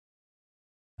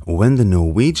When the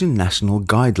Norwegian national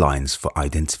guidelines for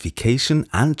identification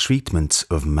and treatment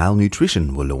of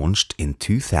malnutrition were launched in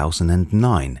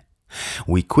 2009,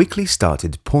 we quickly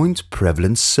started point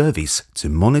prevalence surveys to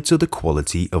monitor the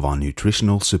quality of our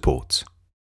nutritional support.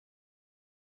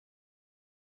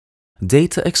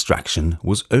 Data extraction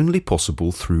was only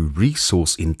possible through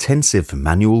resource-intensive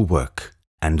manual work,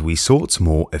 and we sought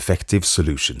more effective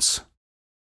solutions.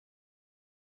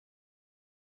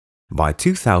 By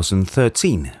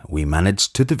 2013, we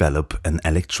managed to develop an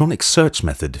electronic search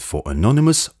method for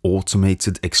anonymous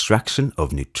automated extraction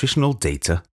of nutritional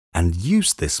data and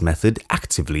used this method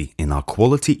actively in our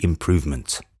quality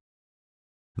improvement.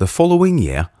 The following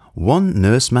year, one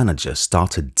nurse manager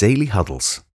started daily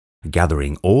huddles,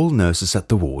 gathering all nurses at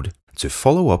the ward to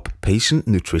follow up patient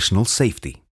nutritional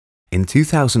safety. In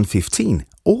 2015,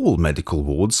 all medical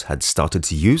wards had started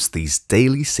to use these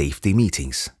daily safety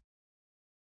meetings.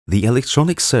 The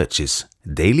electronic searches,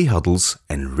 daily huddles,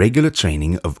 and regular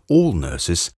training of all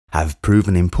nurses have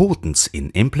proven important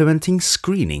in implementing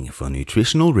screening for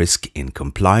nutritional risk in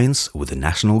compliance with the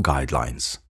national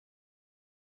guidelines.